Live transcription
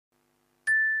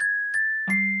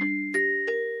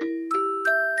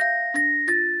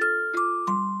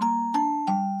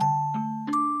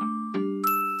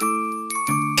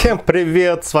Всем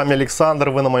привет, с вами Александр,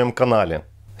 вы на моем канале.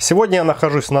 Сегодня я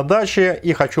нахожусь на даче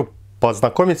и хочу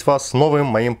познакомить вас с новым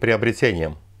моим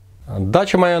приобретением.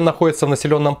 Дача моя находится в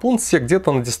населенном пункте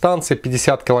где-то на дистанции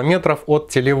 50 километров от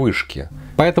телевышки.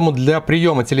 Поэтому для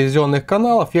приема телевизионных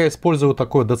каналов я использую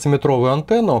такую дециметровую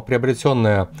антенну,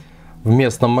 приобретенную в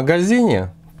местном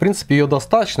магазине. В принципе, ее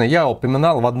достаточно, я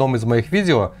упоминал в одном из моих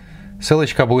видео,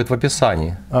 ссылочка будет в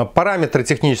описании. Параметры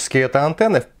технические этой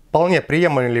антенны вполне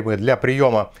приемлемы для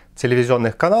приема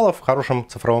телевизионных каналов в хорошем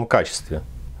цифровом качестве.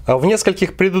 В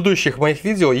нескольких предыдущих моих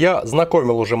видео я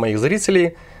знакомил уже моих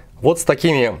зрителей вот с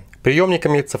такими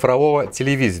приемниками цифрового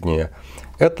телевидения.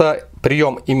 Это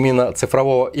прием именно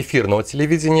цифрового эфирного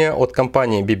телевидения от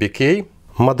компании DVB-T.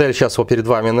 Модель сейчас вот перед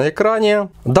вами на экране.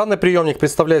 Данный приемник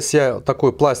представляет себе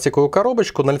такую пластиковую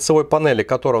коробочку, на лицевой панели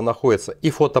которой находится и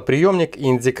фотоприемник, и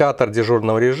индикатор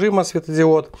дежурного режима,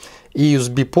 светодиод, и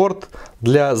USB-порт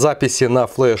для записи на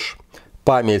флеш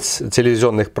память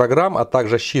телевизионных программ, а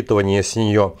также считывание с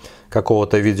нее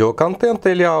какого-то видеоконтента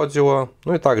или аудио,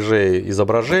 ну и также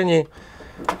изображений.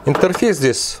 Интерфейс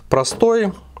здесь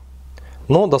простой,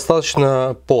 но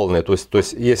достаточно полный. То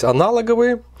есть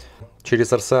аналоговый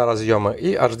через RCA разъемы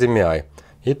и HDMI,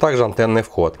 и также антенный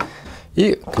вход.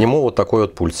 И к нему вот такой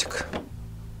вот пультик.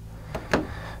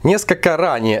 Несколько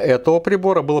ранее этого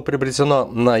прибора было приобретено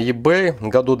на eBay в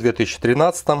году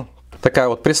 2013. Такая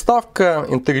вот приставка,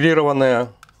 интегрированная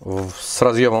с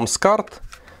разъемом SCART.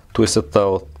 То есть это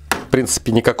вот, в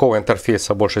принципе, никакого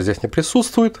интерфейса больше здесь не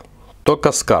присутствует, только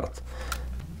SCART.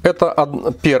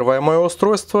 Это первое мое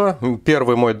устройство,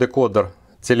 первый мой декодер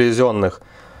телевизионных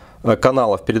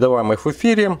каналов, передаваемых в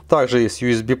эфире. Также есть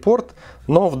USB-порт,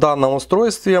 но в данном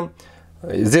устройстве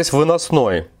здесь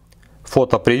выносной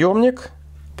фотоприемник.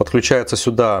 Подключается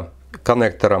сюда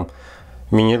коннектором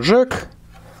мини-джек.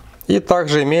 И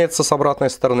также имеется с обратной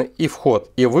стороны и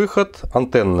вход, и выход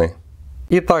антенны.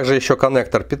 И также еще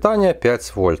коннектор питания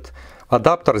 5 вольт.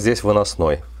 Адаптер здесь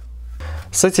выносной.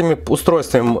 С этими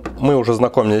устройствами мы уже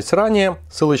знакомились ранее.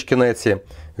 Ссылочки на эти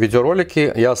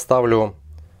видеоролики я оставлю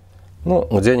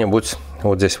где-нибудь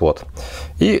вот здесь вот.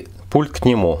 И пульт к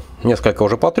нему. Несколько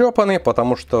уже потрепанный,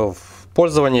 потому что в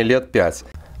пользовании лет 5.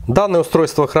 Данные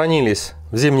устройства хранились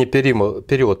в зимний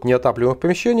период в неотапливаемых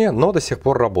помещениях, но до сих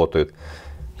пор работают.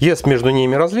 Есть между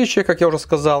ними различия, как я уже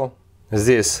сказал.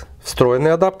 Здесь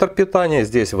встроенный адаптер питания,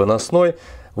 здесь выносной.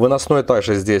 Выносной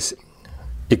также здесь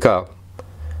ИК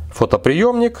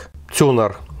фотоприемник.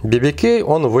 Тюнер DVB-T,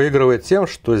 он выигрывает тем,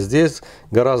 что здесь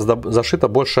гораздо зашито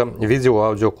больше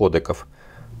видео-аудио кодеков.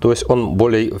 То есть он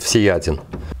более всеяден.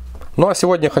 Ну а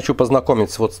сегодня я хочу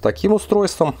познакомиться вот с таким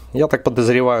устройством. Я так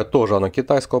подозреваю, тоже оно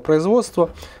китайского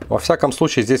производства. Во всяком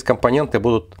случае, здесь компоненты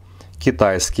будут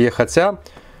китайские. Хотя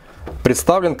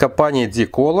представлен компанией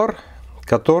D-COLOR,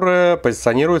 которая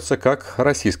позиционируется как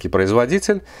российский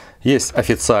производитель. Есть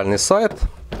официальный сайт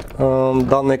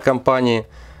данной компании.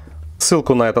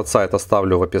 Ссылку на этот сайт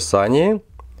оставлю в описании.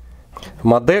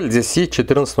 Модель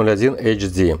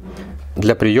DC1401HD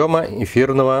для приема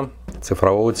эфирного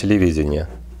цифрового телевидения.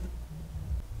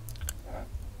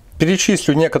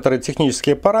 Перечислю некоторые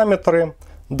технические параметры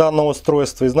данного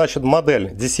устройства. И значит,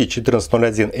 модель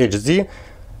DC1401HD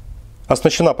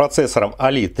оснащена процессором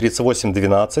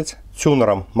Ali3812,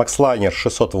 тюнером MaxLiner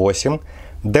 608,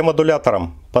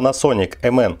 демодулятором Panasonic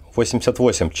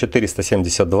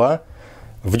MN88472.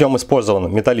 В нем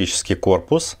использован металлический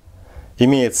корпус,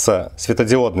 имеется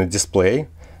светодиодный дисплей,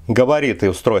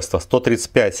 габариты устройства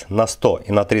 135 на 100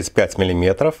 и на 35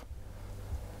 мм,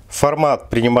 формат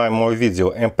принимаемого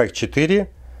видео MPEG-4,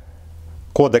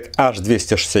 кодек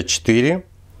H.264,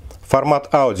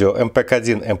 формат аудио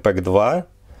MPEG-1, MPEG-2,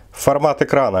 формат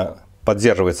экрана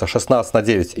поддерживается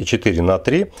 16:9 и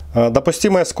 4:3,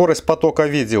 допустимая скорость потока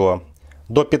видео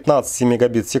до 15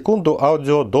 мегабит в секунду,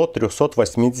 аудио до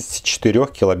 384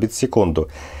 килобит в секунду.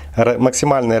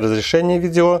 Максимальное разрешение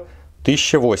видео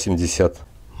 1080.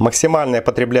 Максимальная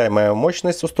потребляемая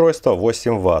мощность устройства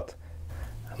 8 Вт.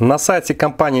 На сайте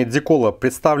компании D-COLOR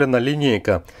представлена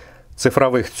линейка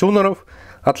цифровых тюнеров.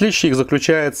 Отличие их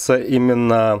заключается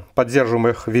именно в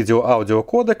поддерживаемых видео-аудио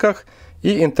кодеках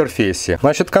и интерфейсе.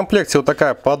 Значит, в комплекте вот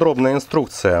такая подробная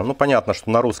инструкция. Ну, понятно, что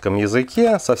на русском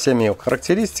языке, со всеми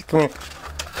характеристиками,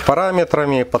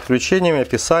 параметрами, подключениями,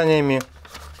 описаниями.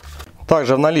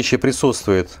 Также в наличии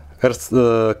присутствует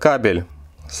кабель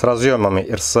с разъемами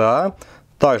RCA,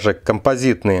 также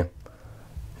композитный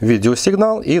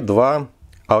видеосигнал и два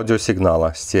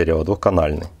аудиосигнала стерео,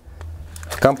 двухканальный.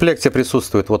 В комплекте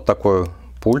присутствует вот такой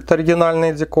пульт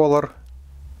оригинальный D-COLOR.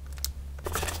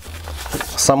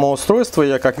 Само устройство,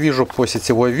 я как вижу по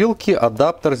сетевой вилке,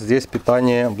 адаптер здесь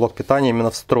питание, блок питания именно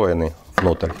встроенный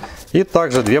внутрь. И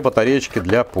также две батареечки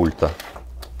для пульта.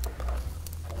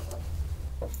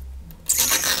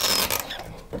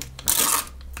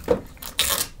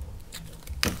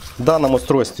 В данном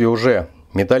устройстве уже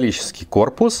металлический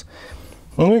корпус.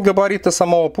 Ну и габариты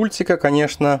самого пультика,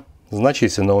 конечно,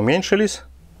 значительно уменьшились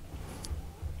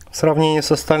в сравнении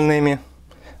с остальными.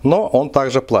 Но он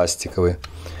также пластиковый.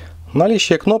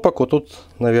 Наличие кнопок вот тут,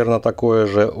 наверное, такое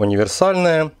же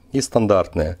универсальное и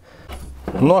стандартное.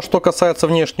 Ну а что касается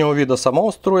внешнего вида самого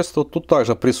устройства, тут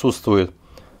также присутствует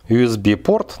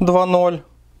USB-порт 2.0,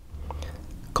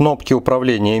 кнопки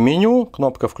управления меню,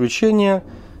 кнопка включения,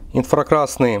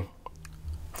 инфракрасный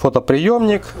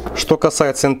фотоприемник. Что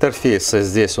касается интерфейса,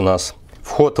 здесь у нас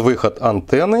вход-выход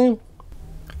антенны,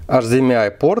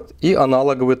 HDMI-порт и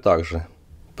аналоговый также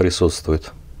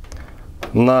присутствует.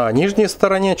 На нижней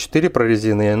стороне 4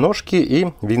 прорезиненные ножки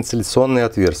и вентиляционные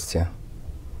отверстия.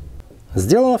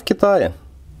 Сделано в Китае.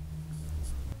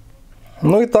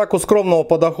 Ну и так, у скромного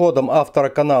по доходам автора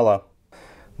канала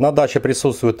на даче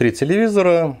присутствуют 3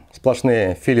 телевизора.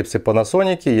 Сплошные Philips и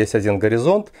Panasonic, есть один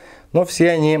Горизонт, но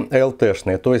все они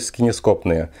LT-шные, то есть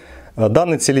кинескопные.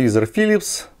 Данный телевизор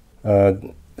Philips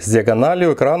с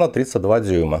диагональю экрана 32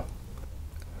 дюйма.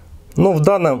 Ну, в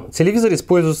данном телевизоре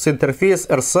используется интерфейс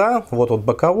RCA, вот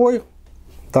боковой,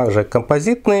 также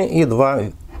композитный и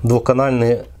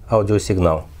двухканальный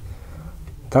аудиосигнал.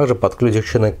 Также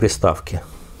подключены к приставке.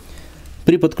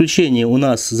 При подключении у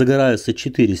нас загораются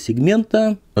 4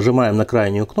 сегмента. Нажимаем на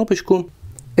крайнюю кнопочку.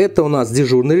 Это у нас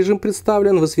дежурный режим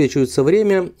представлен, высвечивается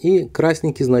время и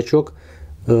красненький значок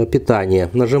питания.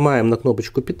 Нажимаем на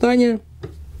кнопочку питания.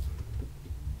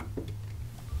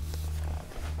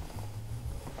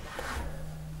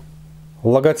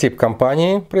 Логотип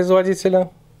компании, производителя.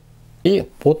 И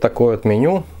вот такое вот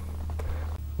меню.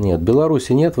 Нет,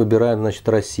 Беларуси нет, выбираем, значит,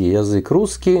 Россия. Язык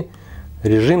русский,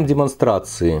 режим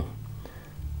демонстрации.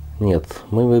 Нет,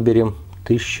 мы выберем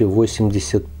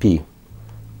 1080p.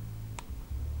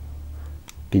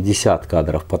 50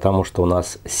 кадров, потому что у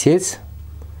нас сеть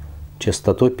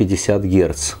частотой 50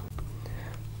 Гц.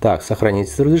 Так,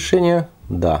 сохранить разрешение.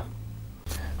 Да.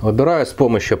 Выбираю с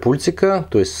помощью пультика,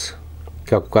 то есть,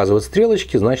 как указывают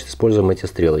стрелочки, значит, используем эти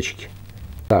стрелочки.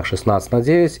 Так,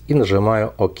 16:9 и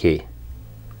нажимаю ОК.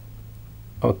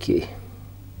 Окей.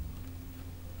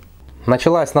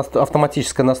 Началась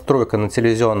автоматическая настройка на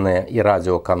телевизионные и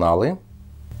радиоканалы.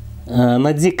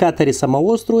 На индикаторе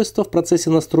самого устройства в процессе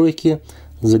настройки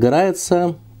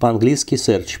загорается по-английски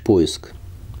Search, поиск.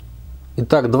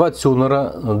 Итак, два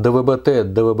тюнера DVB-T,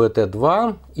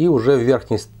 DVB-T2, и уже в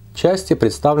верхней части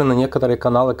представлены некоторые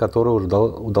каналы, которые уже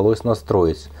удалось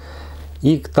настроить.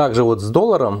 И также вот с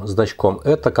долларом, значком,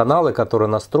 это каналы, которые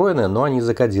настроены, но они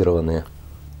закодированные.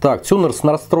 Так, тюнер с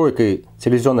настройкой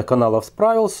телевизионных каналов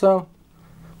справился.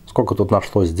 Сколько тут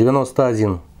нашлось?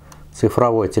 91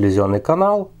 цифровой телевизионный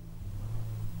канал.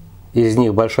 Из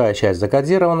них большая часть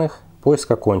закодированных. Поиск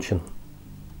окончен.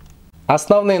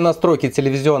 Основные настройки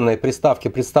телевизионной приставки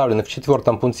представлены в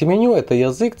 4-м пункте меню. Это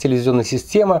язык, телевизионная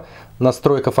система,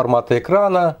 настройка формата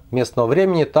экрана, местного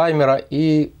времени, таймера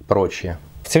и прочее.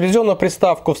 В телевизионную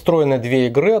приставку встроены 2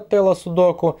 игры от Tela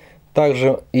Sudoku.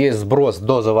 Также есть сброс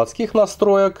до заводских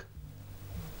настроек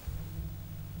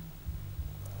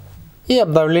и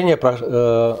обновление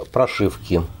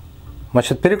прошивки.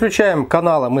 Значит, переключаем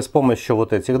каналы мы с помощью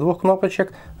вот этих двух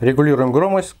кнопочек. Регулируем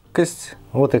громкость,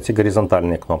 вот эти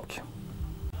горизонтальные кнопки.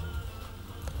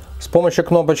 С помощью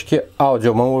кнопочки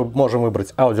аудио мы можем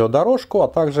выбрать аудиодорожку, а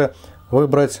также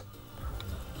выбрать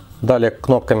далее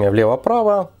кнопками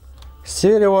влево-право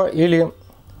стерео или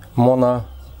моно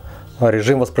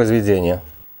режим воспроизведения.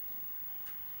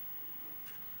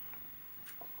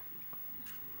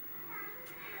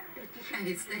 А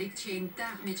ведь старик Чейн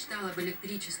так мечтал об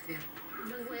электричестве.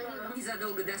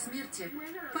 Незадолго до смерти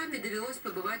папе довелось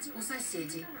побывать у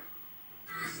соседей.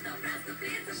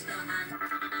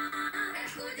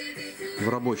 В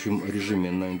рабочем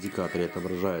режиме на индикаторе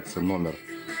отображается номер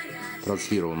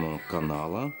транслируемого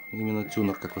канала, именно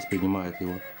тюнер как воспринимает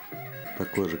его.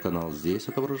 Такой же канал здесь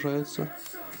отображается.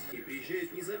 И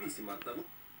приезжает независимо от того.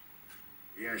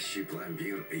 Ящий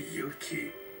пломбир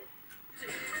Юки.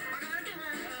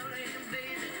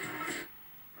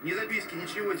 Ни записки,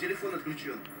 ничего, телефон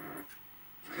отключен.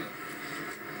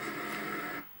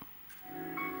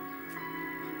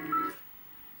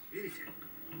 Видите?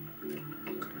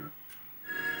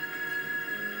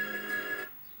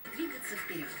 Двигаться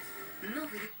вперед.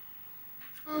 Новый...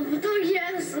 Вдруг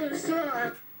я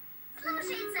слушала.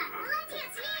 Слушается!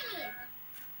 Молодец, Лили!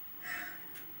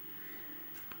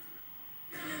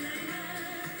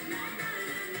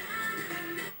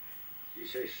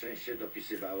 Dzisiaj szczęście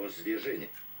dopisywało zwierzynę.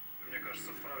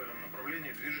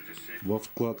 Во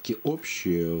вкладке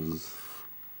 «Общее»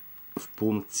 в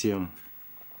пункте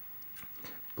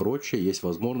 «Прочее» есть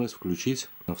возможность включить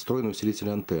встроенный усилитель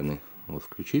антенны. Вот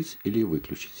включить или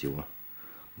выключить его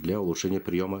для улучшения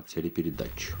приема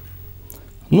телепередач.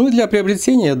 Ну и для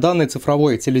приобретения данный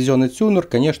цифровой телевизионный тюнер,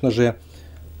 конечно же,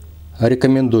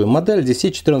 рекомендую. Модель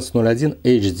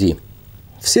DC1401HD.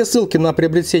 Все ссылки на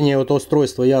приобретение этого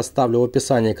устройства я оставлю в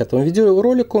описании к этому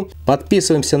видеоролику.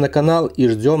 Подписываемся на канал и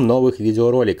ждем новых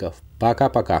видеороликов.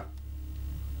 Пока-пока.